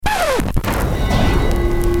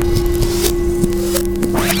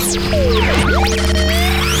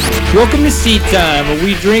Welcome to Seat Time, where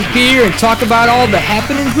we drink beer and talk about all the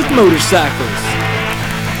happenings with motorcycles.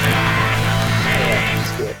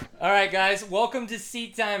 Alright guys, welcome to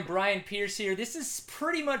Seat Time. Brian Pierce here. This is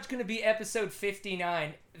pretty much going to be episode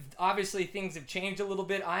 59. Obviously things have changed a little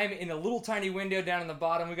bit. I'm in a little tiny window down in the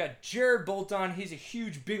bottom. We got Jared Bolton. He's a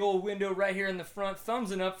huge big old window right here in the front.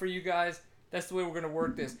 Thumbsing up for you guys. That's the way we're going to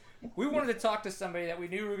work this. We wanted to talk to somebody that we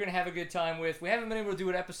knew we were going to have a good time with. We haven't been able to do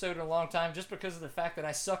an episode in a long time just because of the fact that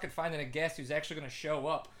I suck at finding a guest who's actually going to show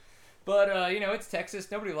up. But, it's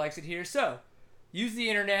Texas. Nobody likes it here. So, use the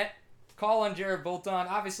internet. Call on Jared Bolton.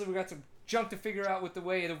 Obviously, we got some junk to figure out with the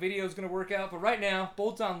way the video is going to work out. But right now,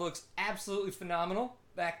 Bolton looks absolutely phenomenal.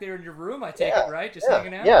 Back there in your room, I take it, right? Just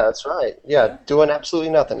hanging out? Yeah, that's right. Yeah, doing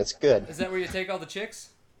absolutely nothing. It's good. Is that where you take all the chicks?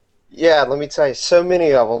 Yeah, let me tell you, so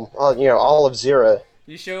many of them. All of zero.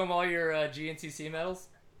 You show them all your GNCC medals?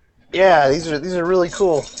 Yeah, these are really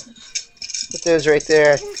cool. Put those right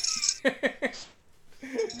there.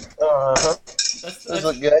 Those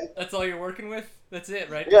look good. That's all you're working with? That's it,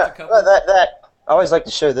 right? Yeah, Just a couple? that. I always like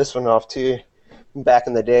to show this one off too. Back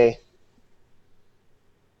in the day.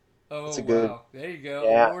 Oh, it's good. Wow. There you go.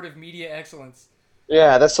 Yeah. Award of Media Excellence.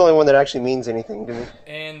 Yeah, that's the only one that actually means anything to me.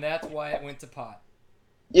 And that's why it went to pot.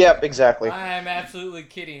 Yep, exactly. I'm absolutely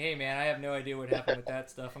kidding. Hey, man, I have no idea what happened with that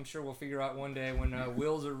stuff. I'm sure we'll figure out one day when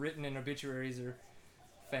wills are written and obituaries are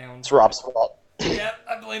found. It's Rob's fault. Yep,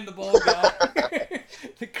 I blame the bald guy.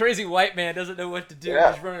 The crazy white man doesn't know what to do.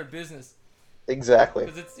 Yeah. He's running a business. Exactly.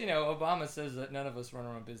 Because it's, Obama says that none of us run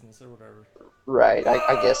our own business or whatever. Right,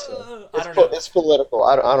 I guess so. I don't know. It's political.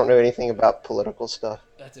 I don't know anything about political stuff.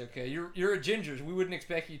 That's okay. You're a ginger. We wouldn't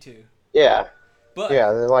expect you to. Yeah. But,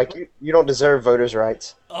 yeah, they're like, you don't deserve voters'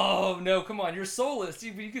 rights. Oh, no, come on. You're soulless.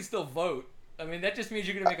 You can still vote. I mean, that just means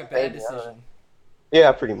you're going to make a bad decision.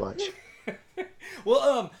 Yeah, pretty much.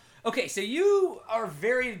 Well, okay, so you are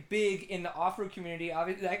very big in the off-road community.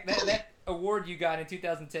 Obviously, that award you got in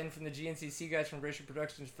 2010 from the GNCC guys from Racer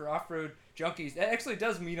Productions for off-road junkies, that actually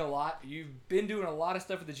does mean a lot. You've been doing a lot of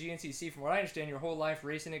stuff with the GNCC, from what I understand, your whole life,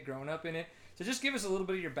 racing it, growing up in it. So just give us a little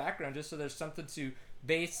bit of your background, just so there's something to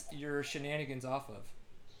base your shenanigans off of.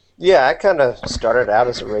 Yeah, I kind of started out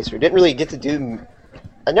as a racer. Didn't really get to do...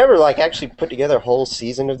 I never, actually put together a whole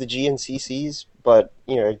season of the GNCCs, but,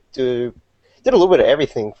 did a little bit of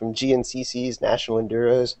everything from GNCCs, National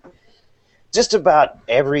Enduros, just about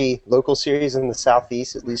every local series in the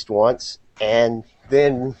Southeast at least once. And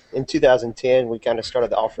then in 2010, we kind of started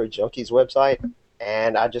the Off-Road Junkies website,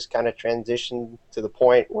 and I just kind of transitioned to the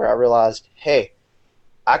point where I realized, hey,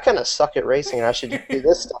 I kind of suck at racing, and I should just do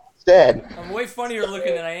this stuff instead. I'm way funnier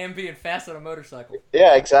looking than I am being fast on a motorcycle.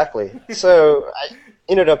 Yeah, exactly. So I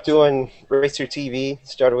ended up doing Racer TV,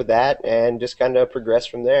 started with that, and just kind of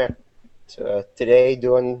progressed from there. So today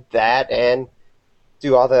doing that and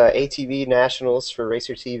do all the ATV nationals for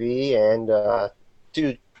Racer TV and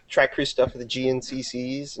do track crew stuff with the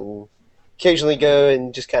GNCCs and occasionally go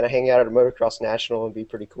and just kind of hang out at a motocross national and be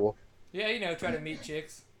pretty cool. Yeah, try to meet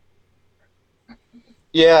chicks.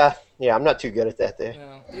 Yeah, I'm not too good at that there.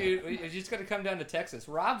 No, dude, you just got to come down to Texas.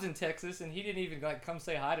 Rob's in Texas, and he didn't even come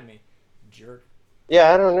say hi to me. Jerk.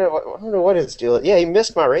 Yeah, I don't know what his deal is. Yeah, he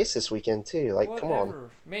missed my race this weekend too. Come on.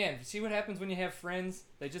 Man, see what happens when you have friends?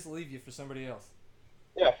 They just leave you for somebody else.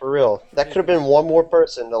 Yeah, for real. That could have been one more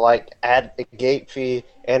person to add a gate fee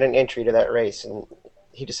and an entry to that race, and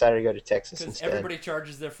he decided to go to Texas instead. Because everybody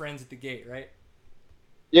charges their friends at the gate, right?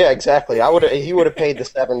 Yeah, exactly. He would have paid the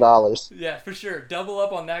 $7. Yeah, for sure. Double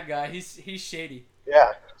up on that guy. He's shady.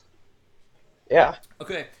 Yeah.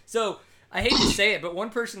 Okay, so I hate to say it, but one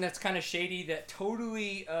person that's kind of shady that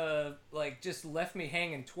totally just left me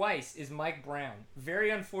hanging twice is Mike Brown.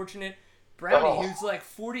 Very unfortunate. Brownie, who's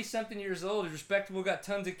 40-something years old, is respectable, got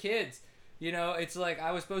tons of kids. It's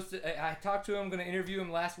I was supposed to. I talked to him. Going to interview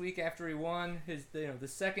him last week after he won his the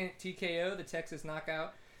second TKO, the Texas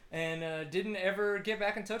Knockout. And didn't ever get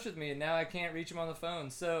back in touch with me, and now I can't reach him on the phone.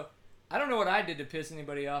 So I don't know what I did to piss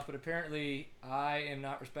anybody off, but apparently I am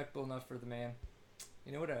not respectable enough for the man.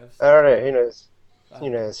 You know what else? I don't know. Who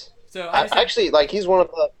knows? So actually, he's one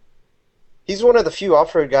of the few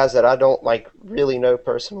off-road guys that I don't really know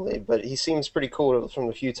personally, but he seems pretty cool from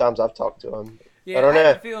the few times I've talked to him. Yeah, I don't know. I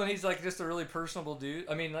have a feeling he's just a really personable dude.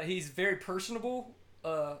 I mean, he's very personable,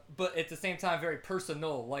 but at the same time very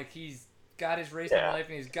personal. He's got his racing life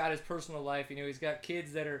and he's got his personal life. He's got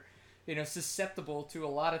kids that are, susceptible to a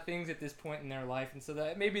lot of things at this point in their life, and so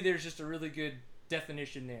that maybe there's just a really good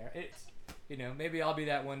definition there. It's, maybe I'll be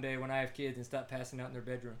that one day when I have kids and stop passing out in their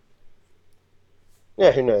bedroom.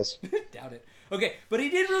 Yeah, who knows? Doubt it. Okay, but he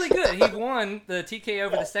did really good. He won the TKO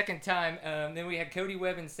for the second time. Then we had Cody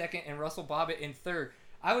Webb in second and Russell Bobbitt in third.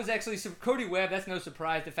 I was actually Cody Webb. That's no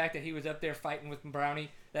surprise. The fact that he was up there fighting with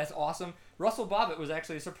Brownie, that's awesome. Russell Bobbitt was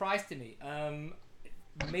actually a surprise to me.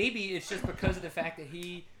 Maybe it's just because of the fact that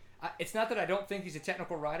it's not that I don't think he's a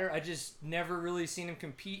technical rider. I just never really seen him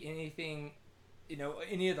compete in anything,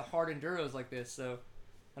 any of the hard enduros like this. So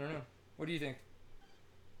I don't know. What do you think?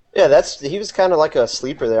 Yeah, he was kind of like a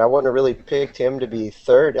sleeper there. I wouldn't have really picked him to be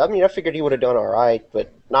third. I mean, I figured he would have done all right,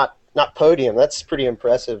 but not podium. That's pretty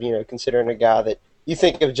impressive, considering a guy that you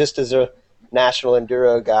think of just as a national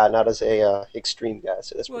enduro guy, not as a extreme guy.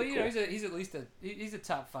 So that's pretty cool. He's at least he's a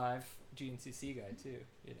top 5 GNCC guy too.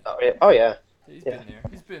 Oh yeah, oh yeah. So he's been there.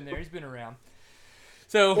 He's been there. He's been around.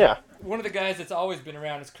 So one of the guys that's always been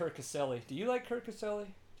around is Kurt Caselli. Do you like Kurt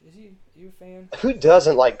Caselli? You a fan? Who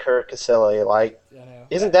doesn't like Kurt Caselli? Like, I know.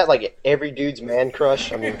 Isn't that like every dude's man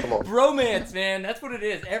crush? I mean, come on. Bromance, man. That's what it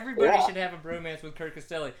is. Everybody should have a bromance with Kurt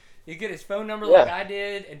Caselli. You get his phone number like I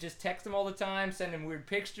did and just text him all the time, send him weird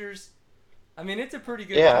pictures. I mean, it's a pretty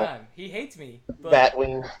good time. He hates me. But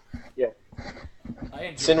Batwing. Yeah.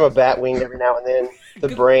 Send him a it. Batwing every now and then.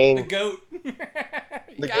 The brain. The goat.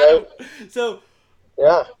 The goat. So,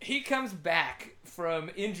 yeah. he comes back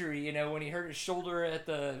from injury, when he hurt his shoulder at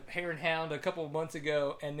the Hare and Hound a couple of months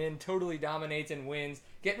ago, and then totally dominates and wins.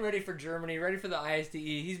 Getting ready for Germany, ready for the ISDE.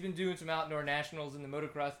 He's been doing some outdoor nationals and the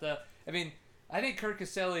motocross stuff. I mean, I think Kurt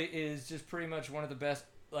Caselli is just pretty much one of the best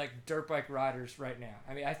dirt bike riders right now.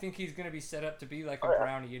 I mean, I think he's going to be set up to be like a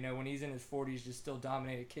Brownie, when he's in his 40s, just still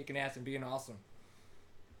dominating, kicking ass, and being awesome.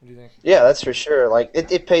 What do you think? Yeah, that's for sure. Like,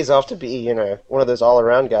 it pays off to be, one of those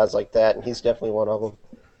all-around guys like that, and he's definitely one of them.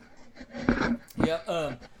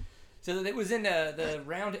 Yeah. So it was in the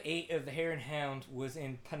round 8 of the Hare and Hound was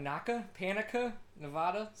in Panaca,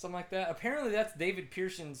 Nevada, something like that. Apparently that's David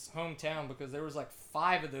Pearson's hometown because there was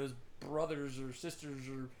 5 of those brothers or sisters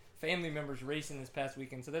or family members racing this past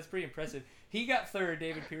weekend. So that's pretty impressive. He got third,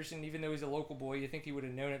 David Pearson, even though he's a local boy. You think he would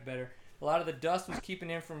have known it better. A lot of the dust was keeping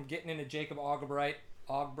him from getting into Jacob Argabright.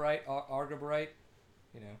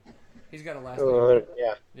 He's got a last name.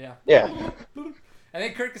 Yeah. I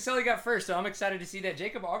think Kurt Caselli got first, so I'm excited to see that.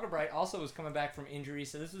 Jacob Argabright also was coming back from injury,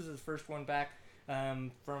 so this was his first one back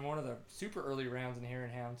from one of the super early rounds in Hare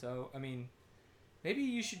and Hound. So, I mean,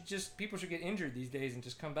 maybe people should get injured these days and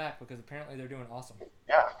just come back because apparently they're doing awesome.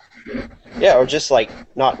 Yeah. Yeah, or just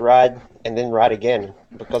not ride and then ride again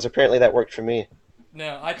because apparently that worked for me.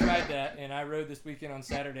 No, I tried that and I rode this weekend on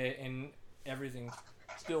Saturday and everything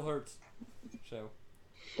still hurts. So.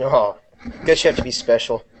 Oh, guess you have to be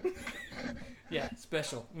special. Yeah,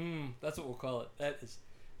 special. That's what we'll call it. That is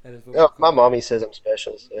what we'll call my mommy says I'm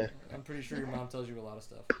special. So. I'm pretty sure your mom tells you a lot of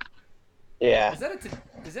stuff. Yeah. Is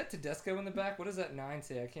that Tedesco in the back? What does that 9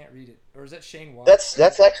 say? I can't read it. Or is that Shane Watts?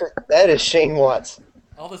 That is Shane Watts.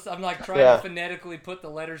 All this, I'm trying to phonetically put the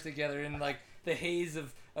letters together in the haze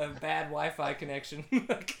of bad Wi-Fi connection.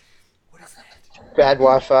 What is that? Bad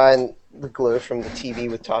Wi-Fi and the glow from the TV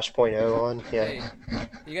with Tosh.0 on. Yeah. Hey,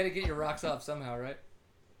 you got to get your rocks off somehow, right?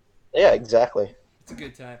 Yeah, exactly. It's a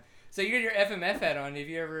good time. So you got your FMF hat on. Have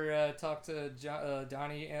you ever talked to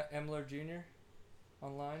Donnie Emler Jr.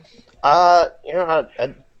 online? I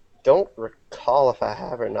don't recall if I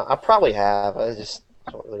have or not. I probably have. I just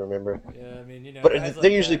don't really remember. Yeah, I mean, But they're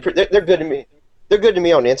usually they're good to me. They're good to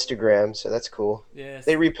me on Instagram, so that's cool. Yes.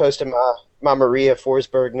 They reposted my Maria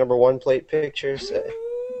Forsberg #1 plate picture, so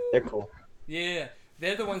they're cool. Yeah.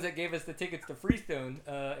 They're the ones that gave us the tickets to Freestone,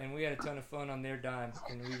 and we had a ton of fun on their dime,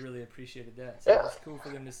 and we really appreciated that. So it's cool for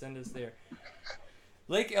them to send us there.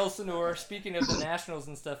 Lake Elsinore, speaking of the Nationals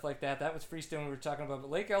and stuff like that, that was Freestone we were talking about, but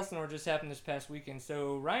Lake Elsinore just happened this past weekend.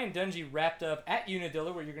 So Ryan Dungey wrapped up at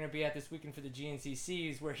Unadilla, where you're going to be at this weekend for the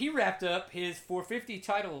GNCCs, where he wrapped up his 450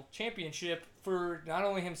 title championship for not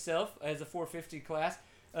only himself as a 450 class,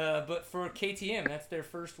 but for KTM. That's their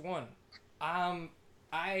first one.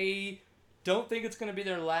 I don't think it's going to be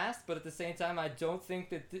their last, but at the same time, I don't think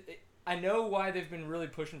that I know why they've been really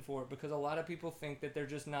pushing for it, because a lot of people think that they're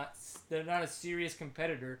not a serious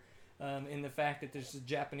competitor in the fact that there's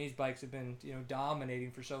Japanese bikes have been dominating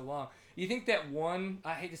for so long. You think that one,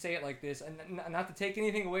 I hate to say it like this, and not to take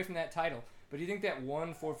anything away from that title, but do you think that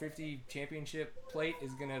one 450 championship plate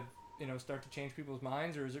is going to start to change people's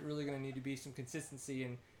minds, or is it really going to need to be some consistency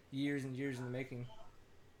and years in the making?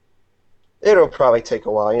 It'll probably take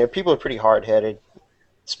a while. People are pretty hard-headed,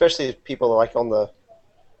 especially people on the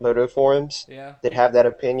moto forums that have that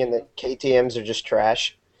opinion that KTMs are just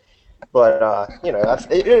trash. But, I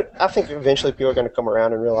think eventually people are going to come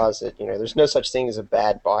around and realize that, there's no such thing as a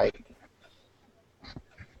bad bike.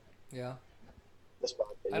 Yeah. That's my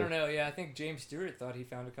opinion. I don't know. Yeah, I think James Stewart thought he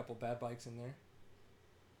found a couple bad bikes in there.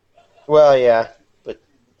 Well, yeah, but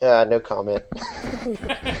No comment.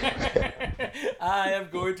 I am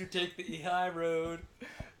going to take the high road.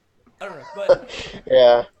 I don't know, but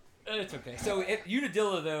Yeah. it's okay. So at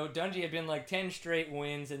Unadilla though, Dungey had been like 10 straight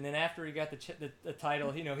wins, and then after he got the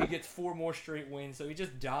title, he gets 4 more straight wins, so he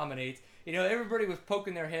just dominates. Everybody was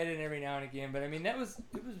poking their head in every now and again, but I mean it was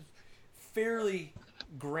fairly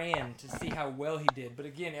grand to see how well he did. But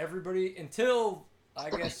again, everybody until I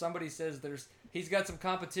guess somebody says he's got some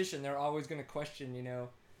competition, they're always going to question.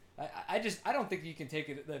 I don't think you can take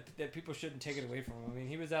it that people shouldn't take it away from him. I mean,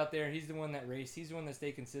 he was out there. He's the one that raced. He's the one that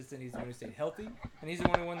stayed consistent. He's the one who stayed healthy, and he's the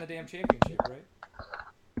one who won the damn championship, right?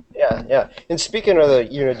 Yeah, yeah. And speaking of the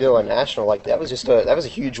Unadilla National, like that was a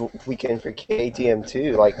huge weekend for KTM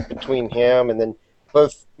too. Like between him and then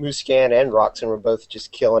both Muscan and Roxon were both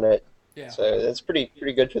just killing it. Yeah. So that's pretty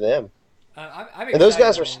good for them. I'm And those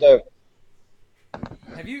guys were stoked.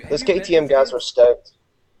 Those KTM guys were stoked.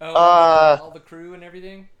 Oh, all the crew and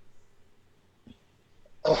everything.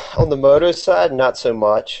 On the moto side, not so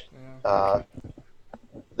much. Yeah.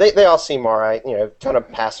 They all seem all right. Kind of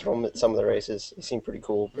passed them at some of the races. They seem pretty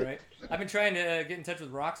cool. But... Right. I've been trying to get in touch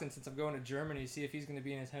with Roxon since I'm going to Germany to see if he's going to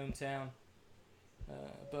be in his hometown.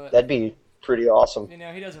 But that'd be pretty awesome.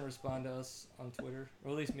 He doesn't respond to us on Twitter,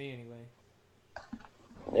 or at least me anyway.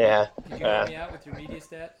 Yeah. Can you help me out with your media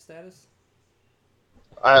status?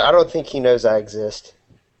 I don't think he knows I exist.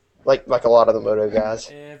 Like a lot of the moto guys.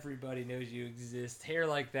 Everybody knows you exist. Hair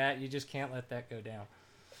like that, you just can't let that go down.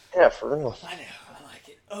 Yeah, for real. I know, I like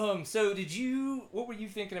it. So what were you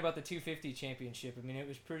thinking about the 250 championship? I mean,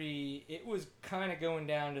 it was kind of going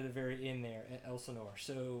down to the very end there at Elsinore.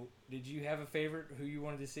 So did you have a favorite who you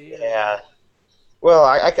wanted to see? Yeah. Well,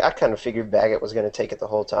 I kind of figured Baggett was going to take it the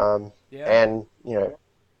whole time. Yeah. And,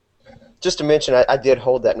 just to mention, I did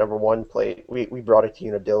hold that number 1 plate. We brought it to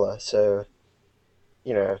Unadilla, so...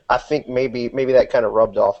 I think maybe that kind of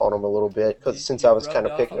rubbed off on him a little bit because since I was kind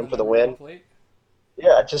of picking him for the win.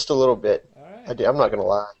 Yeah, just a little bit. All right. I did. I'm not gonna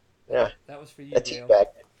lie. Yeah. That was for you, That Dale. back.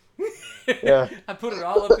 Yeah. I put it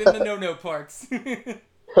all up in the no-no parts.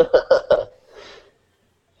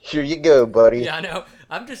 Here you go, buddy. Yeah, I know.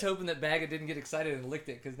 I'm just hoping that Baggett didn't get excited and licked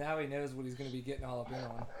it because now he knows what he's going to be getting all up in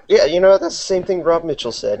on. Yeah, that's the same thing Rob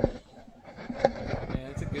Mitchell said. Man,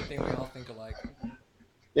 it's a good thing we all think alike.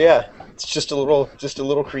 Yeah, it's just a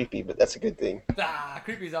little creepy, but that's a good thing.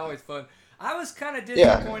 Creepy's always fun. I was kind of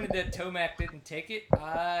disappointed that Tomac didn't take it.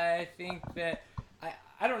 I think that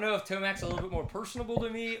I don't know if Tomac's a little bit more personable to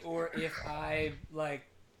me, or if I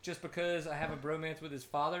just because I have a bromance with his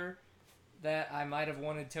father, that I might have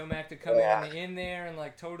wanted Tomac to come in there and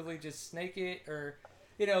totally just snake it, or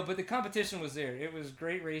But the competition was there. It was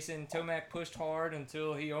great racing. Tomac pushed hard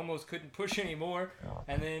until he almost couldn't push anymore,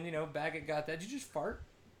 and then Baggett got that. Did you just fart?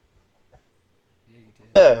 Yeah, you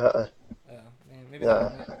did. Oh, Man, maybe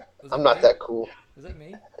I'm not that cool. Was that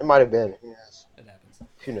me? It might have been. Yes. It happens.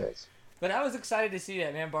 Who knows? But I was excited to see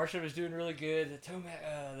that, man. Barsha was doing really good.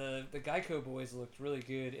 The Geico boys looked really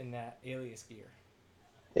good in that Alias gear.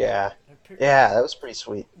 Yeah. Yeah, that was pretty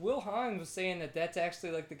sweet. Will Hahn was saying that that's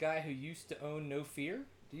actually the guy who used to own No Fear.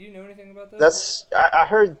 Do you know anything about that? I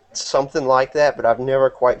heard something like that, but I've never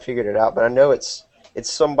quite figured it out. But I know it's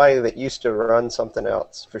somebody that used to run something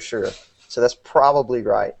else for sure. So that's probably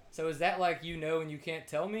right. So is that and you can't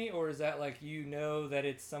tell me, or is that that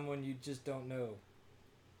it's someone you just don't know?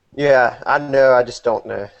 Yeah, I know. I just don't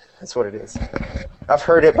know. That's what it is. I've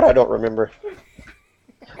heard it, but I don't remember.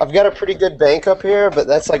 I've got a pretty good bank up here, but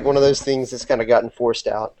that's one of those things that's kind of gotten forced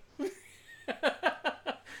out.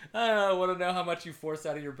 I want to know how much you forced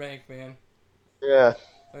out of your bank, man. Yeah.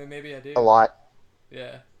 I mean, maybe I do. A lot.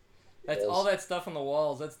 Yeah. That's all that stuff on the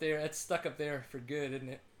walls. That's stuck up there for good, isn't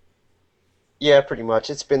it? Yeah, pretty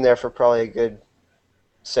much. It's been there for probably a good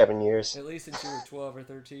 7 years. At least since you were 12 or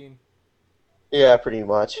 13. Yeah, pretty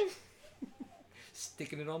much.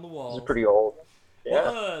 Sticking it on the walls. It's pretty old. Yeah.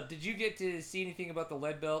 Well, did you get to see anything about the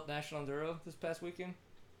Lead Belt National Enduro this past weekend?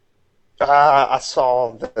 I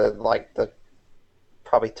saw the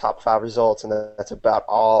probably top 5 results, and that's about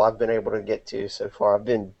all I've been able to get to so far. I've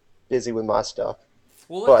been busy with my stuff.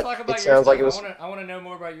 Well, let's talk about your stuff. I want to know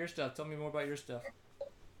more about your stuff. Tell me more about your stuff.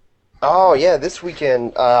 Oh, yeah, this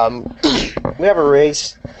weekend we have a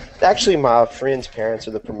race. Actually, my friend's parents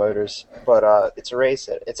are the promoters, but it's a race.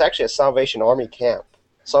 It's actually a Salvation Army camp,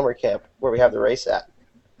 summer camp, where we have the race at.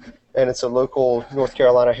 And it's a local North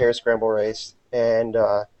Carolina hare scramble race. And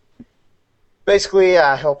basically,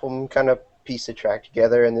 I help them kind of piece the track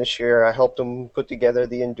together. And this year, I helped them put together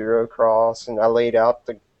the enduro cross, and I laid out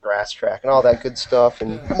the grass track and all that good stuff,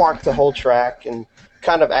 and marked the whole track, and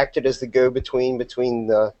kind of acted as the go-between between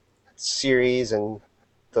the series and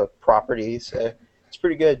the property. So It's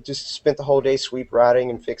pretty good. Just spent the whole day sweep riding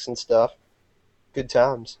and fixing stuff. Good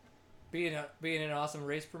times. Being an awesome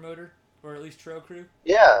race promoter, or at least trail crew.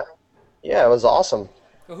 Yeah, yeah, it was awesome.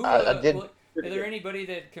 Well, I did well, pretty are there good. anybody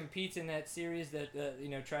that competes in that series that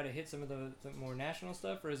try to hit some of the more national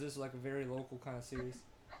stuff, or is this like a very local kind of series?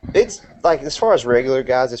 It's like as far as regular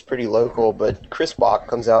guys, it's pretty local. But Chris Bach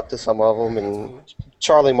comes out to some of them, That's and cool.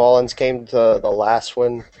 Charlie Mullins came to the last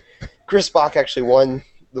one. Chris Bach actually won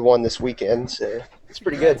the one this weekend, so it's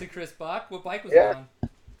pretty Congrats good. to Chris Bach. What bike was he Yeah, on?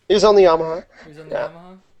 he was on the Yamaha. He was on the Yeah,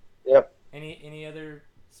 Yamaha. yep. Any other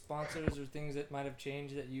sponsors or things that might have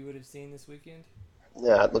changed that you would have seen this weekend?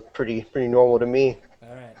 Yeah, it looked pretty normal to me.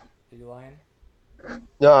 All right, are you lying?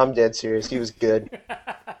 No, I'm dead serious. He was good.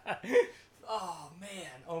 Oh man,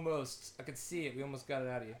 almost. I could see it. We almost got it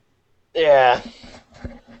out of you. Yeah,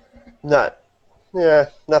 not yeah,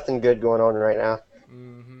 nothing good going on right now.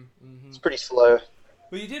 Mm-hmm. Mm-hmm. It's pretty slow.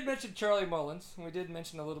 Well, you did mention Charlie Mullins. We did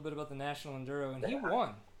mention a little bit about the National Enduro, and he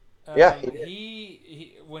won. Yeah, he did.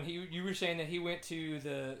 You were saying that he went to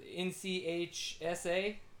the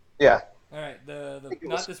NCHSA. Yeah, All right, I think it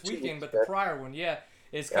not was this 2 weekend, weeks but the ago. prior one. Yeah,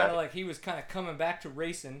 it's kind Yeah, of like he was kind of coming back to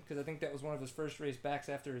racing because I think that was one of his first race backs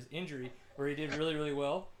after his injury, where he did really really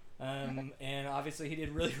well. And obviously he did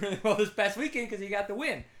really really well this past weekend because he got the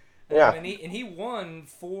win. yeah, And he won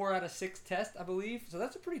 4 out of 6 tests, I believe. So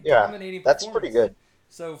that's a pretty yeah. dominating That's pretty performance. good.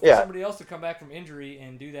 So for Yeah, somebody else to come back from injury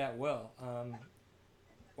and do that well,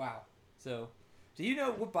 wow. So, do you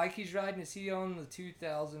know what bike he's riding? Is he on the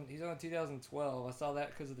 2000? He's on 2012. I saw that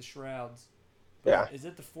because of the shrouds. But yeah, is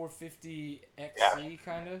it the 450 yeah. XC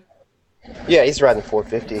kind of? Yeah, he's riding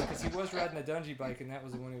 450. Because he was riding a Dungey bike, and that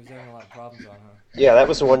was the one he was having a lot of problems on, huh? Yeah, that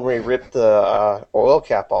was the one where he ripped the oil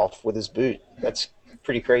cap off with his boot. That's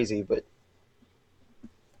pretty crazy, but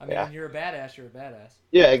I mean, yeah. when you're a badass, you're a badass.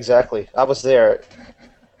 Yeah, exactly. I was there.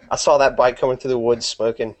 I saw that bike coming through the woods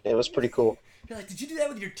smoking. It was pretty cool. You're like, did you do that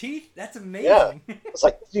with your teeth? That's Yeah. amazing. I was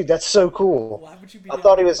like, dude, that's so cool. Why would you be I down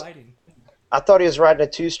thought he there was fighting? I thought he was riding a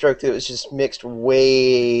two-stroke that was just mixed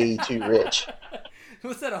way too rich.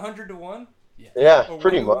 What's that, 100 to 1? Yeah. Yeah, Or 1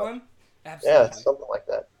 pretty to much. 1? Yeah, Absolutely. something like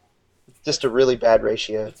that. Just That's, a really bad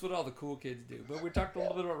ratio. that's what all the cool kids do. But we talked a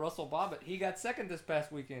little bit about Russell Bobbitt. He got second this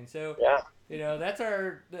past weekend. So, Yeah. that's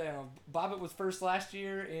our. Bobbitt was first last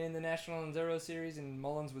year in the National Enduro Series, and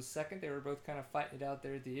Mullins was second. They were both kind of fighting it out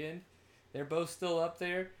there at the end. They're both still up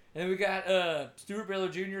there. And then we got Stuart Baylor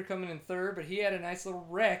Jr. coming in third, but he had a nice little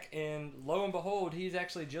wreck, and lo and behold, he's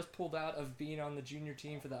actually just pulled out of being on the junior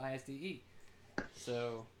team for the ISDE.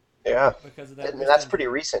 So, Yeah. because of that, And that's pretty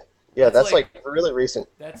recent. Yeah, that's like really recent.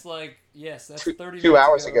 That's like, yes, that's Two, 30 two minutes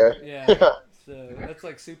hours ago. Yeah. So that's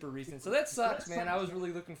like super recent. So that sucks, man. I was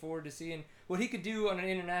really looking forward to seeing what he could do on an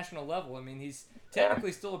international level. I mean, he's Yeah.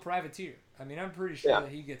 technically still a privateer. I mean, I'm pretty sure Yeah. that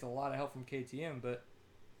he gets a lot of help from KTM, but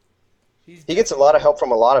he's He gets a lot of help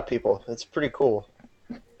from a lot of people. It's pretty cool.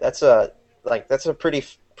 That's a pretty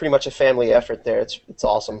much a family effort there. It's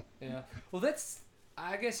awesome. yeah. Well, that's,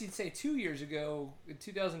 I guess you'd say 2 years ago, in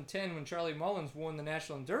 2010, when Charlie Mullins won the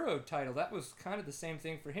National Enduro title. That was kind of the same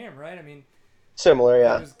thing for him, right? I mean, Similar, it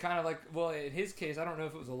yeah. was kind of like, well, in his case, I don't know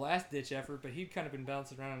if it was a last-ditch effort, but he'd kind of been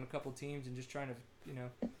bouncing around on a couple teams and just trying to,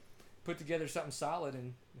 put together something solid,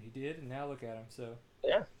 and he did, and now look at him. So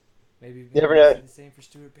Yeah. maybe Never we'll know. see the same for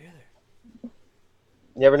Stuart Baylor.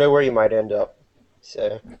 Never know where you might end up.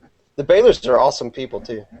 So the Baylors are awesome people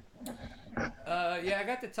too. Yeah, I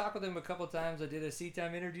got to talk with him a couple times. I did a Seat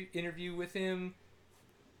Time interview with him.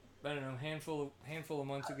 I don't know, handful of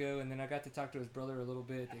months ago, and then I got to talk to his brother a little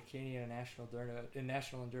bit at Kenyon National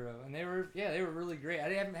Enduro, and they were really great. I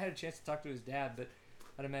haven't had a chance to talk to his dad, but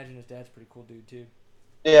I'd imagine his dad's a pretty cool dude too.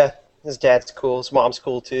 Yeah, his dad's cool. His mom's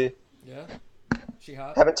cool too. Yeah, she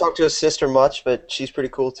hot? Haven't talked to his sister much, but she's pretty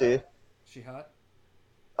cool too. She hot?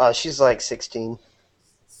 She's like 16.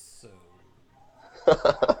 So.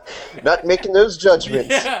 Not making those judgments.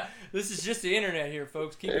 Yeah, this is just the internet here,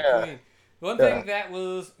 folks. Keep it Yeah. clean. One Yeah. thing that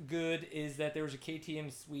was good is that there was a KTM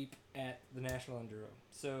sweep at the National Enduro.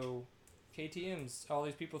 So KTM's, all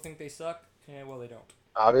these people think they suck, and well, they don't.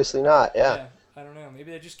 Obviously not. Yeah. I don't know.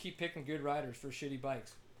 Maybe they just keep picking good riders for shitty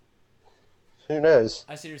bikes. Who knows?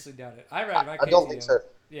 I seriously doubt it. I ride my KTM. I don't think so.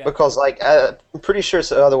 Yeah. Because I'm pretty sure it's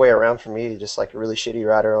the other way around for me. Just like a really shitty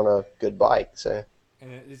rider on a good bike. So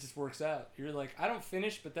And it just works out. You're like, I don't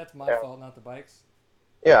finish, but that's my Yeah. fault, not the bike's.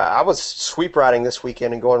 yeah, I was sweep riding this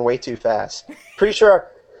weekend and going way too fast. Pretty sure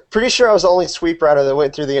I was the only sweep rider that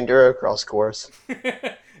went through the enduro cross course.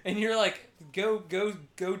 And you're like, go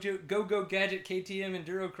gadget KTM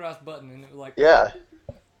Enduro Cross button, and it was like, Yeah,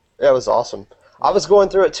 that was awesome. I was going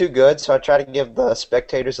through it too good, so I tried to give the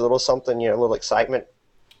spectators a little something, a little excitement.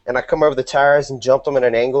 and I come over the tires and jumped them at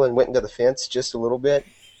an angle and went into the fence just a little bit.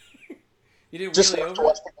 You didn't Just wheelie enough to over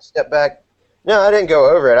watch it? people step back. No, I didn't go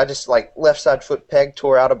over it. I just like left side foot peg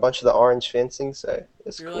tore out a bunch of the orange fencing, so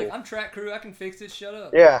it's You're like, cool. I'm track crew. I can fix it. Shut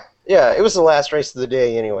up. Yeah, yeah. It was the last race of the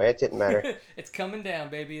day anyway. It didn't matter, It's coming down,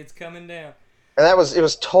 baby. It's coming down. and it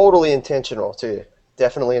was totally intentional too.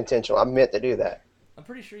 Definitely intentional. I meant to do that. I'm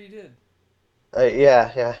pretty sure you did.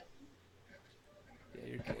 Yeah, yeah. Yeah,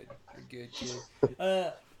 you're good. You're good,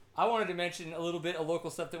 kid. I wanted to mention a little bit of local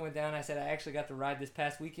stuff that went down. I said I actually got to ride this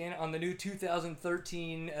past weekend on the new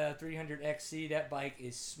 2013 300XC. That bike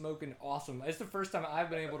is smoking awesome. It's the first time I've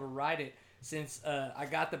been able to ride it since I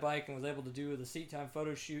got the bike and was able to do the seat time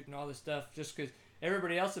photo shoot and all this stuff just because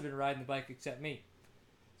everybody else had been riding the bike except me.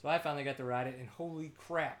 So I finally got to ride it, and holy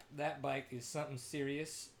crap, that bike is something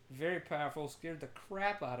serious. Very powerful, scared the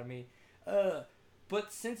crap out of me.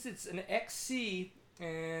 But since it's an XC,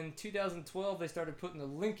 in 2012 they started putting the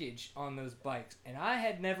linkage on those bikes, and I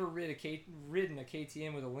had never ridden a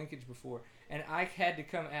KTM with a linkage before, and I had to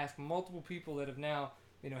come ask multiple people that have now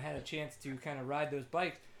had a chance to kind of ride those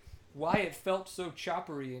bikes why it felt so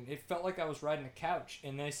choppery, and it felt like I was riding a couch.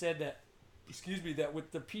 And they said that, that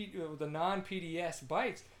with the non-PDS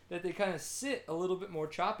bikes, that they kind of sit a little bit more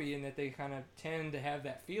choppy, and that they kind of tend to have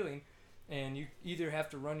that feeling. And you either have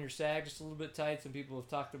to run your sag just a little bit tight. Some people have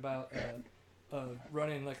talked about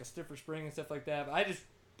running like a stiffer spring and stuff like that. But I just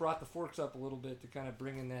brought the forks up a little bit to kind of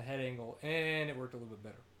bring in that head angle, and it worked a little bit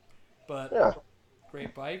better. But Yeah.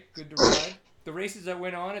 great bike, good to ride. The races that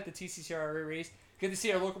went on at the TCCRA race, good to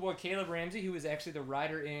see our local boy Caleb Ramsey, who was actually the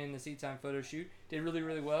rider in the seat time photo shoot. Did really,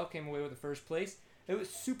 really well, came away with the first place. It was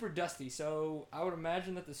super dusty, so I would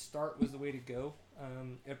imagine that the start was the way to go.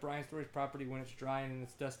 At Brian Story's property, when it's dry and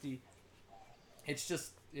it's dusty, it's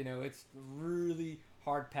just, it's really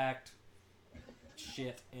hard-packed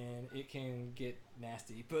shit, and it can get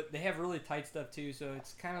nasty. But they have really tight stuff, too, so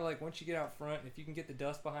it's kind of like once you get out front, if you can get the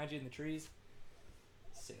dust behind you in the trees,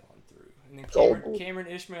 sail on through. And then Cameron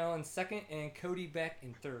Ishmael in second, and Cody Beck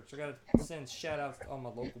in third. So I got to send shout-outs to all my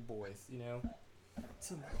local boys, To my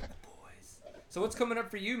local boys. So what's coming up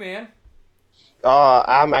for you, man?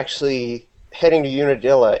 I'm actually heading to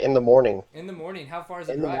Unadilla in the morning. In the morning. How far is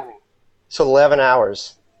the In the drive? morning. It's 11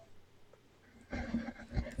 hours.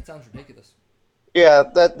 That sounds ridiculous. Yeah,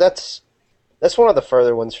 that's one of the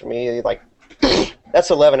further ones for me. Like, that's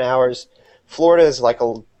 11 hours. Florida is like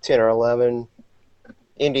 10 or 11.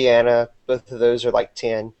 Indiana, both of those are like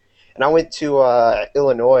 10. And I went to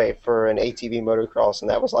Illinois for an ATV motocross, and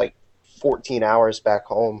that was like 14 hours back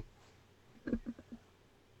home,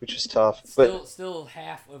 which was tough. Still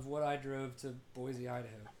half of what I drove to Boise,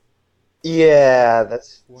 Idaho. Yeah,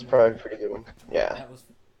 that's probably a pretty good one. Yeah. That was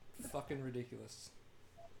fucking ridiculous.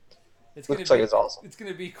 Looks like it's awesome. It's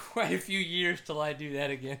going to be quite a few years till I do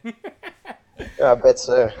that again. Yeah, I bet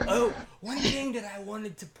so. Oh, one thing that I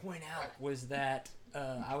wanted to point out was that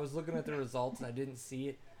I was looking at the results and I didn't see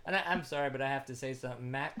it. And I'm sorry, but I have to say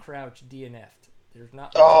something. Matt Crouch DNF'd. There's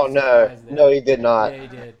not. Oh, no. No, he did not. Yeah, he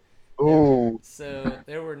did. Ooh. So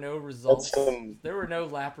there were no results. That's There were no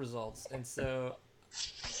lap results. And so,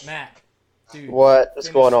 Matt, dude. What's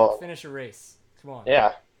going on? Finish a race. Come on.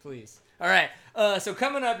 Yeah. Please. All right. So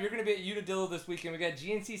coming up, you're going to be at Unadilla this weekend. We got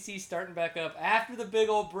GNCC starting back up after the big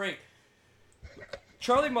old break.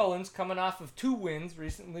 Charlie Mullins coming off of 2 wins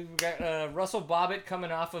recently. We got Russell Bobbitt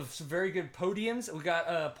coming off of some very good podiums. We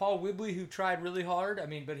got Paul Whibley, who tried really hard.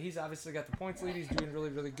 But he's obviously got the points lead. He's doing really,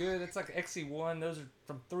 really good. It's like XC1. Those are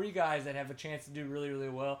from 3 guys that have a chance to do really, really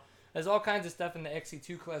well. There's all kinds of stuff in the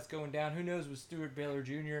XC2 class going down. Who knows with Stuart Baylor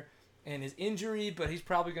Jr. and his injury, but he's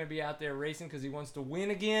probably going to be out there racing because he wants to win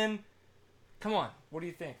again. Come on. What do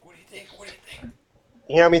you think? What do you think? What do you think?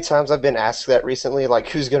 You know how many times I've been asked that recently? Like,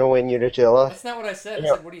 who's going to win Unadilla? That's not what I said. I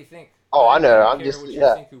said, what do you think? Oh, I know. I I'm don't just, care what you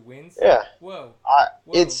yeah. think who wins. Yeah. Whoa. Whoa.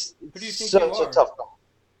 It's Who do you think such you a are? tough call.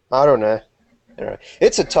 I don't know.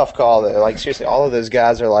 It's a tough call, though. Like, seriously, all of those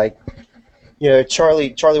guys are like,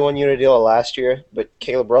 Charlie won Unadilla last year, but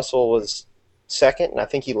Caleb Russell was second, and I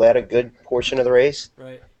think he led a good portion of the race.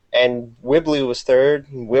 Right. And Whibley was third,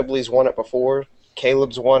 and Whibley's won it before.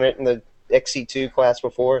 Caleb's won it in the XC2 class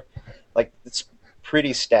before. Like, it's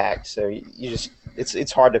pretty stacked, so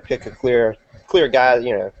it's hard to pick a clear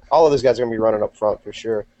guy. All of those guys are going to be running up front for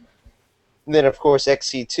sure. And then, of course,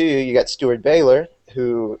 XC2, you got Stuart Baylor,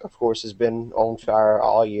 who, of course, has been on fire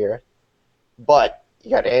all year. But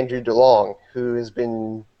you got Andrew DeLong, who has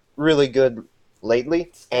been really good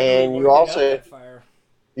lately. And you also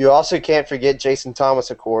can't forget Jason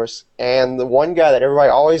Thomas, of course. And the one guy that everybody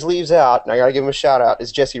always leaves out, and I got to give him a shout-out,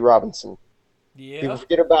 is Jesse Robinson. Yeah. People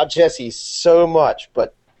forget about Jesse so much,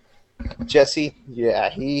 but Jesse, yeah,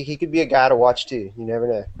 he could be a guy to watch too. You never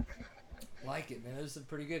know. Like it, man. Those are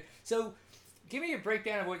pretty good. So, give me a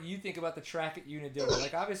breakdown of what you think about the track at Unadilla.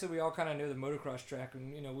 Like, obviously, we all kind of know the motocross track,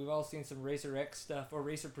 and we've all seen some Racer X stuff or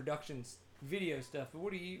Racer Productions video stuff. But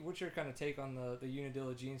what's your kind of take on the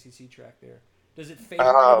Unadilla GNCC track there? Does it favor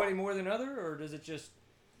anybody more than other, or does it just,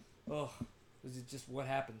 is it just what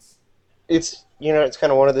happens? It's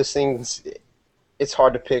kind of one of those things. It's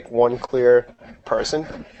hard to pick one clear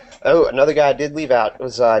person. Oh, another guy I did leave out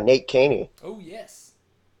was Nate Caney. Oh yes.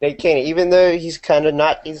 Nate Caney, even though he's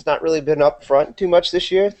not really been up front too much this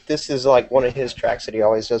year, this is like one of his tracks that he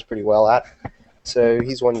always does pretty well at. So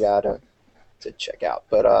he's one guy to check out.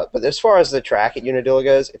 But as far as the track at Unadilla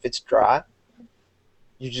goes, if it's dry,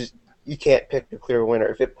 you can't pick a clear winner.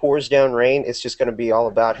 If it pours down rain, it's just going to be all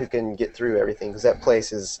about who can get through everything because that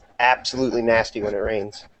place is absolutely nasty when it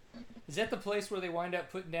rains. Is that the place where they wind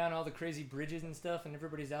up putting down all the crazy bridges and stuff, and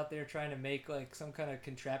everybody's out there trying to make like some kind of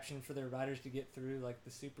contraption for their riders to get through, like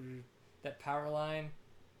that power line?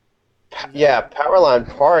 Yeah,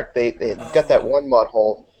 Powerline Park, they got that one mud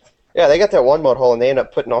hole. Yeah, they got that one mud hole, and they end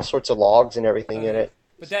up putting all sorts of logs and everything in it.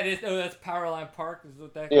 But that's Powerline Park, is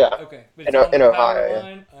what that? Yeah. Okay. But it's on in the Ohio. power Yeah.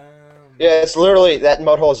 line? Yeah, it's literally that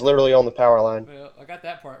mud hole is literally on the power line. Well, I got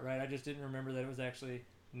that part right. I just didn't remember that it was actually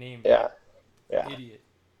named. Yeah. Idiot.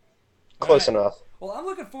 Close All right. enough. Well, I'm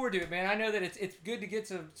looking forward to it, man. I know that it's good to get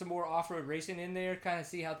some more off-road racing in there, kind of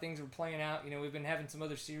see how things are playing out. We've been having some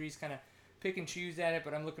other series kind of pick and choose at it,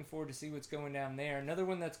 but I'm looking forward to see what's going down there. Another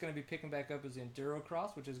one that's going to be picking back up is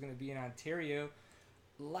Endurocross, which is going to be in Ontario.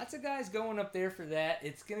 Lots of guys going up there for that.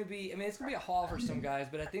 It's going to be a haul for some guys,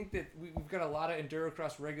 but I think that we've got a lot of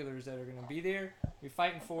Endurocross regulars that are going to be there. We're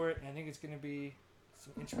fighting for it, and I think it's going to be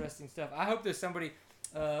some interesting stuff. I hope there's somebody,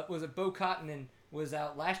 was it Bo Cotton was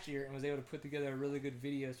out last year and was able to put together a really good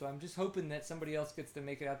video. So I'm just hoping that somebody else gets to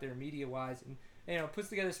make it out there media-wise and puts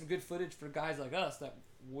together some good footage for guys like us that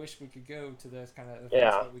wish we could go to those kind of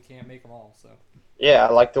events, but we can't make them all. So yeah,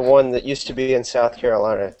 like the one that used to be in South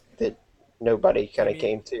Carolina that nobody kind of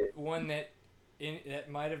came to. One that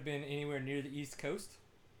might have been anywhere near the East Coast.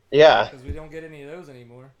 Yeah. Because we don't get any of those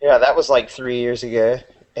anymore. Yeah, that was like 3 years ago.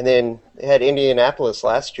 And then they had Indianapolis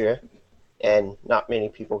last year, and not many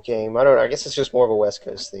people came. I don't know. I guess it's just more of a West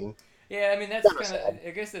Coast thing. Yeah, I mean, that's kind of, I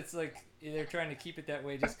guess it's like they're trying to keep it that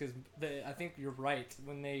way just because I think you're right.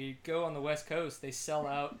 When they go on the West Coast, they sell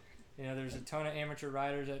out. There's a ton of amateur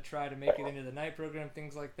riders that try to make it into the night program,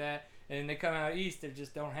 things like that. And they come out east, they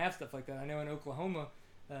just don't have stuff like that. I know in Oklahoma,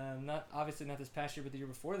 obviously not this past year, but the year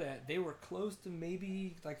before that, they were close to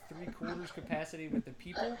maybe like 3/4 capacity with the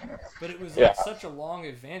people. But it was like such a long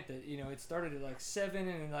event that it started at like 7,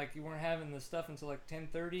 and like you weren't having the stuff until like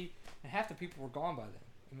 10:30, and half the people were gone by then.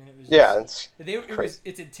 I mean, it was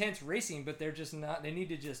it's intense racing, but they're just not. They need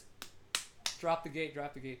to just drop the gate.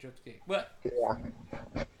 But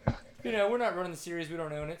we're not running the series. We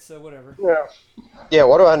don't own it, so whatever. Yeah. Yeah.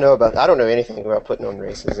 What do I know about? I don't know anything about putting on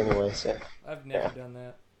races anyway. So I've never done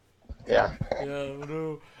that. Yeah. Yeah.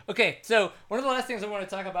 No. Okay, so one of the last things I want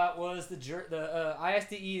to talk about was the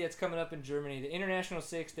ISDE that's coming up in Germany, the International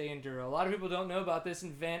 6-Day Enduro. A lot of people don't know about this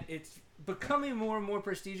event. It's becoming more and more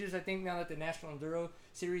prestigious, I think, now that the National Enduro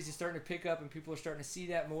Series is starting to pick up and people are starting to see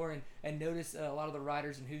that more and notice a lot of the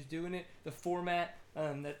riders and who's doing it. The format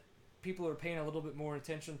that people are paying a little bit more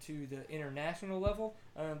attention to the international level.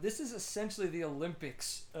 This is essentially the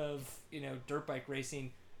Olympics of dirt bike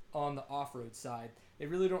racing on the off-road side. They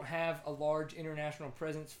really don't have a large international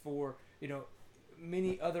presence for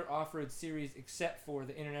many other off-road series except for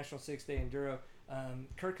the International 6-Day Enduro.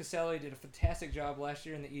 Kurt Caselli did a fantastic job last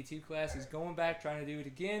year in the E2 class. He's going back, trying to do it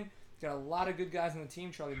again. He's got a lot of good guys on the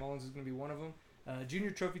team. Charlie Mullins is going to be one of them. Junior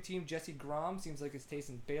trophy team, Jesse Grom seems like it's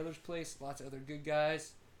tasting Baylor's place. Lots of other good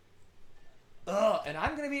guys. And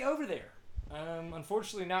I'm going to be over there.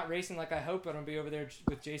 Unfortunately not racing like I hope, but I'm going to be over there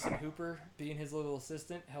with Jason Hooper, being his little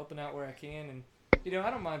assistant, helping out where I can. And,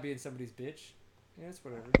 I don't mind being somebody's bitch. It's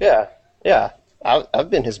whatever. Yeah.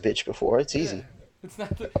 I've been his bitch before. It's easy. It's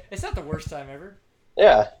not the worst time ever.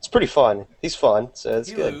 Yeah, it's pretty fun. He's fun, so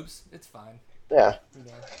it's good. He loops. It's fine. Yeah.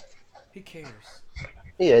 He cares.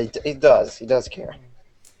 Yeah, he does. He does care.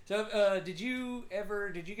 So, did you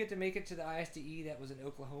get to make it to the ISDE that was in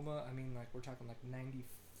Oklahoma? I mean, like, we're talking like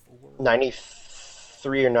 94?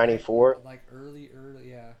 93 or 94. Like early,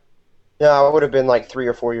 yeah. No, I would have been like 3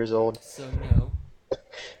 or 4 years old. So, no.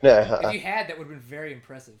 No. If you had, that would have been very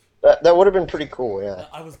impressive. That would have been pretty cool, yeah.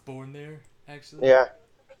 I was born there, actually.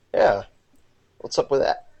 Yeah. What's up with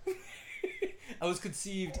that? I was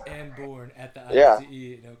conceived and born at the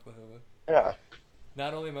ISDE in Oklahoma. Yeah.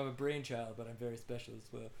 Not only am I a brainchild, but I'm very special as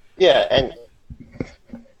well. Yeah, and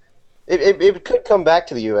It could come back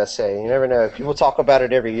to the USA. You never know. People talk about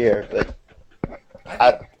it every year, but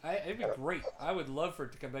I It'd be great. I would love for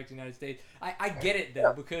it to come back to the United States. I get it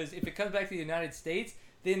though, because if it comes back to the United States,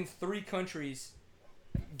 then 3 countries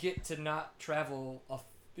get to not travel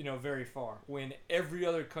very far. When every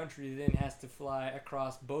other country then has to fly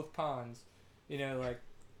across both ponds, like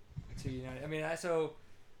to United. I mean, so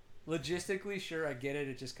logistically, sure, I get it.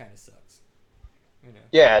 It just kind of sucks.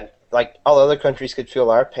 yeah, like all other countries could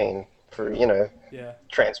feel our pain for Yeah.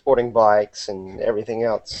 transporting bikes and everything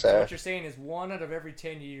else. So So what you're saying is 1 out of every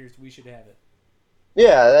 10 years we should have it.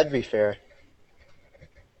 yeah, that'd be fair.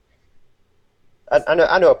 I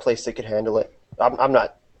know a place that could handle it. I'm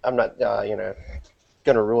not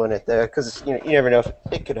gonna ruin it there because you never know if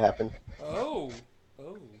it could happen. Oh,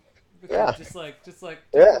 oh. Yeah, Just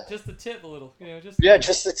yeah, just the tip a little, just yeah.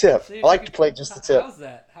 Just the tip. see I if you like to could. play just the tip. How's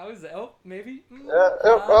that? How is that? Oh, maybe. Well,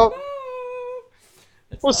 No.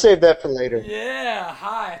 It's we'll not. save that for later. Yeah.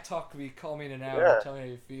 Hi. Talk to me. Call me in an hour. Yeah. Tell me how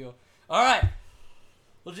you feel. All right.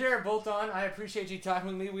 Well, Jared Bolton, I appreciate you talking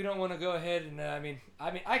with me. We don't want to go ahead and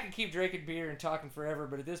I could keep drinking beer and talking forever,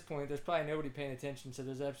 but at this point, there's probably nobody paying attention, so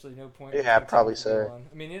there's absolutely no point. Yeah, in probably continuing to so. go on.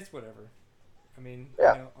 I mean, it's whatever. I mean,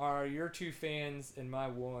 Yeah. are your 2 fans and my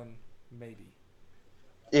 1 maybe?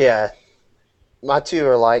 Yeah, my 2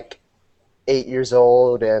 are like 8 years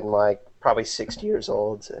old and like probably 60 years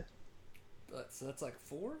old. So So that's like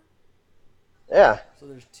 4. yeah, So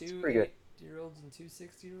there's 2 pretty good. 8-year-olds and 2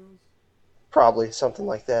 60-year-olds. Probably something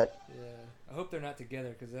like that. Yeah, I hope they're not together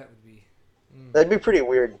because that would be. That'd be pretty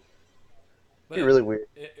weird. But Be really weird.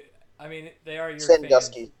 I mean, they are your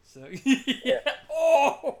Sandusky. fans. So yeah.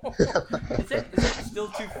 Oh, is that still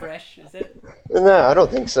too fresh? Is that? No, I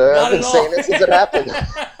don't think so. Not I've been at saying all. it since it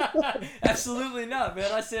happened. Absolutely not,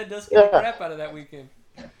 man. I said Dusky Yeah. the crap out of that weekend.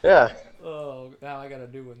 Yeah. Oh, now I got a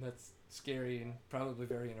new one. That's scary and probably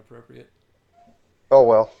very inappropriate. Oh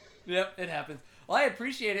well. Yep, it happens. Well, I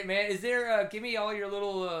appreciate it, man. Is there? Give me all your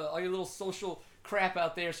little social crap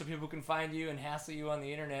out there so people can find you and hassle you on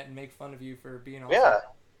the internet and make fun of you for being awesome. Yeah.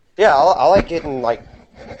 Yeah, I like getting like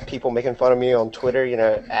people making fun of me on Twitter.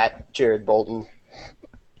 At Jared Bolton.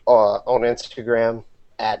 On Instagram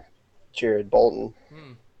at Jared Bolton.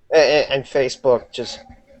 And Facebook.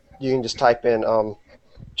 You can just type in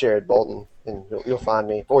Jared Bolton and you'll find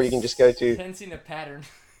me. Or you can just go to. Sensing a pattern.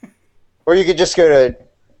 Or you could just go to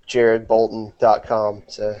jaredbolton.com.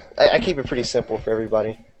 So I keep it pretty simple for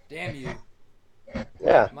everybody. Damn you.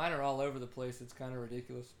 Yeah. Mine are all over the place. It's kind of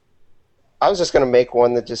ridiculous. I was just going to make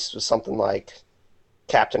one that just was something like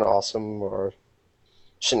Captain Awesome or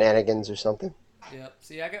Shenanigans or something. Yep.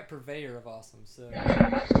 See, I got Purveyor of Awesome, so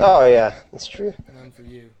Oh, yeah. That's true. none for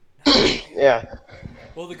you. Yeah.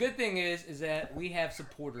 Well, the good thing is that we have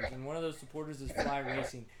supporters, and one of those supporters is Fly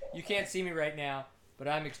Racing. You can't see me right now, but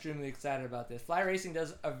I'm extremely excited about this. Fly Racing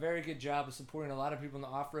does a very good job of supporting a lot of people in the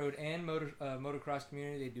off-road and motocross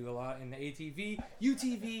community. They do a lot in the ATV,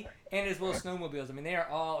 UTV, and as well as snowmobiles. I mean, they are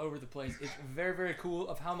all over the place. It's very, very cool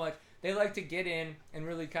of how much they like to get in and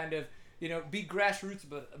really kind of, be grassroots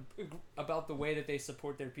about the way that they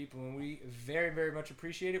support their people, and we very, very much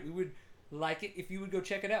appreciate it. We would like it if you would go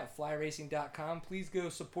check it out, flyracing.com. Please go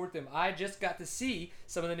support them. I just got to see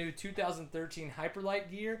some of the new 2013 Hyperlight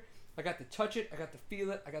gear. I got to touch it, I got to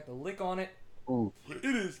feel it, I got to lick on it. Ooh. It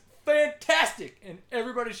is fantastic, and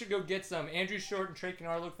everybody should go get some. Andrew Short and Trey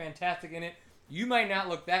Kennard look fantastic in it. You might not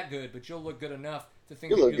look that good, but you'll look good enough to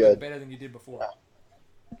think You that look you look good. better than you did before.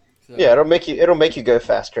 So, Yeah, it'll make you go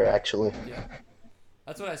faster, actually. yeah.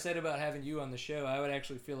 That's what I said about having you on the show. I would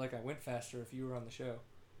actually feel like I went faster if you were on the show.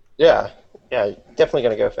 Yeah. Yeah, definitely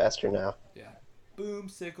going to go faster now. Yeah. Boom,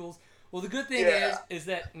 sickles. Well, the good thing Yeah. is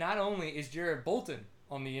that not only is Jared Bolton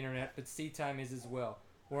on the internet, but Seat Time is as well.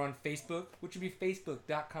 We're on Facebook, which would be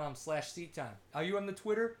facebook.com/Seat Time. Are you on the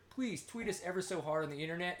Twitter? Please tweet us ever so hard on the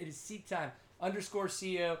internet. It is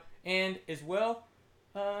SeatTime_CO. And as well,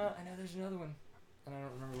 I know there's another one, and I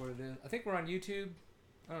don't remember what it is. I think we're on YouTube.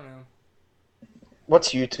 I don't know. What's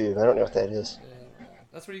YouTube? I don't know what that is.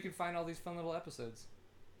 That's where you can find all these fun little episodes.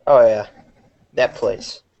 Oh, yeah. That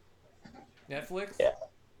place. Netflix? Yeah.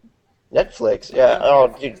 Netflix. Yeah. Oh,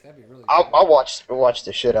 dude. That'd be really I'll cool. watch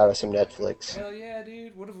the shit out of some Netflix. Hell yeah,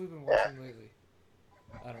 dude. What have we been watching lately?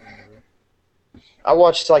 I don't remember. I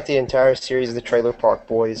watched like the entire series of the Trailer Park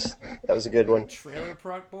Boys. That was a good one. Trailer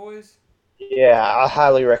Park Boys? Yeah, I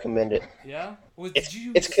highly recommend it. Yeah? What It's did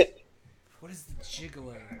you... it's good. What is the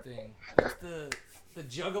gigolo thing? What's the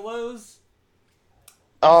juggalos?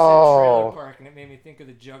 You said trailer Oh, park, and it made me think of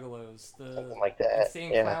the Juggalos, the something like that.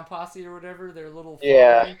 Insane Yeah. Clown Posse or whatever. Their little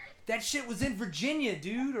Yeah. following. That shit was in Virginia,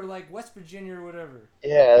 dude, or like West Virginia or whatever.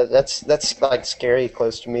 Yeah, that's like scary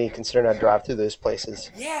close to me considering I drive through those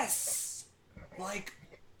places. Yes, like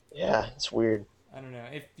Yeah, it's weird. I don't know.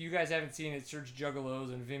 If you guys haven't seen it, search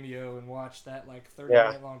Juggalos and Vimeo and watch that like 30 Yeah.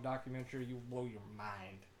 minute long documentary. You'll blow your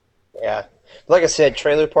mind. Yeah. Like I said,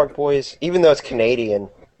 Trailer Park Boys, even though it's Canadian,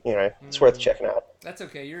 it's worth checking out. That's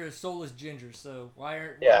okay. You're a soulless ginger, so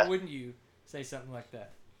why Yeah. wouldn't you say something like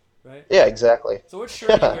that, right? Yeah, exactly. So what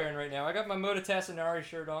shirt are you wearing right now? I got my Mototassinari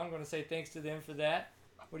shirt on. I'm going to say thanks to them for that.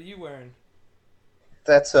 What are you wearing?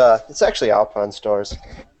 It's actually Alpine Stars.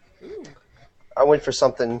 Ooh. I went for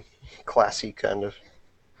something classy kind of,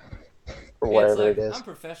 or Yeah, whatever it's it like, is. I'm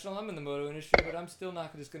professional. I'm in the moto industry, but I'm still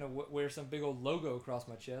not just going to wear some big old logo across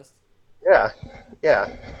my chest. Yeah,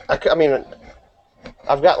 yeah. I mean,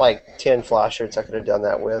 I've got like 10 fly shirts I could have done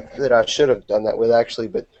that with, that I should have done that with actually,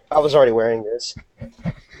 but I was already wearing this.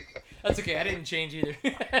 That's okay. I didn't change either.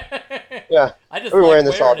 Yeah, I just we were like wearing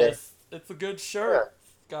this all day. this. It's a good shirt,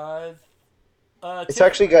 guys. It's Tiff-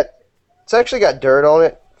 actually got dirt on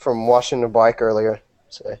it from washing the bike earlier.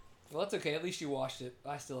 So Well, that's okay. At least you washed it.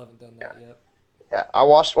 I still haven't done that yet. yeah,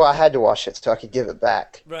 I had to wash it so I could give it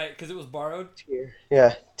back. Right, because it was borrowed.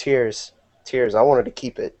 Yeah, tears. I wanted to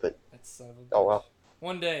keep it, but That's son of a bitch. oh well.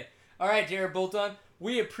 One day. All right, Jared Bolton.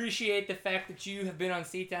 We appreciate the fact that you have been on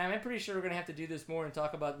Seat Time. I'm pretty sure we're going to have to do this more and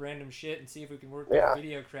talk about random shit and see if we can work Yeah. the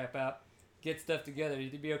video crap out. Get stuff together. You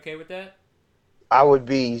be okay with that? I would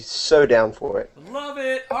be so down for it. Love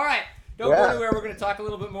it. All right. Don't go Yeah. anywhere. We're going to talk a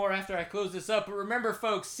little bit more after I close this up. But remember,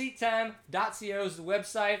 folks, seattime.co is the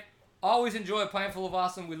website. Always enjoy a pint full of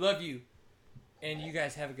awesome. We love you. And you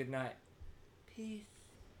guys have a good night. Peace.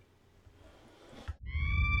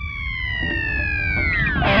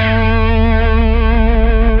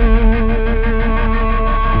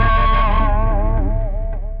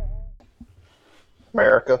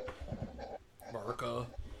 America. Merica.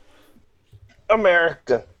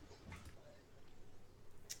 America.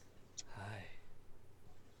 Hi.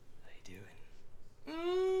 How you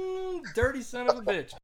doing? Dirty son of a bitch.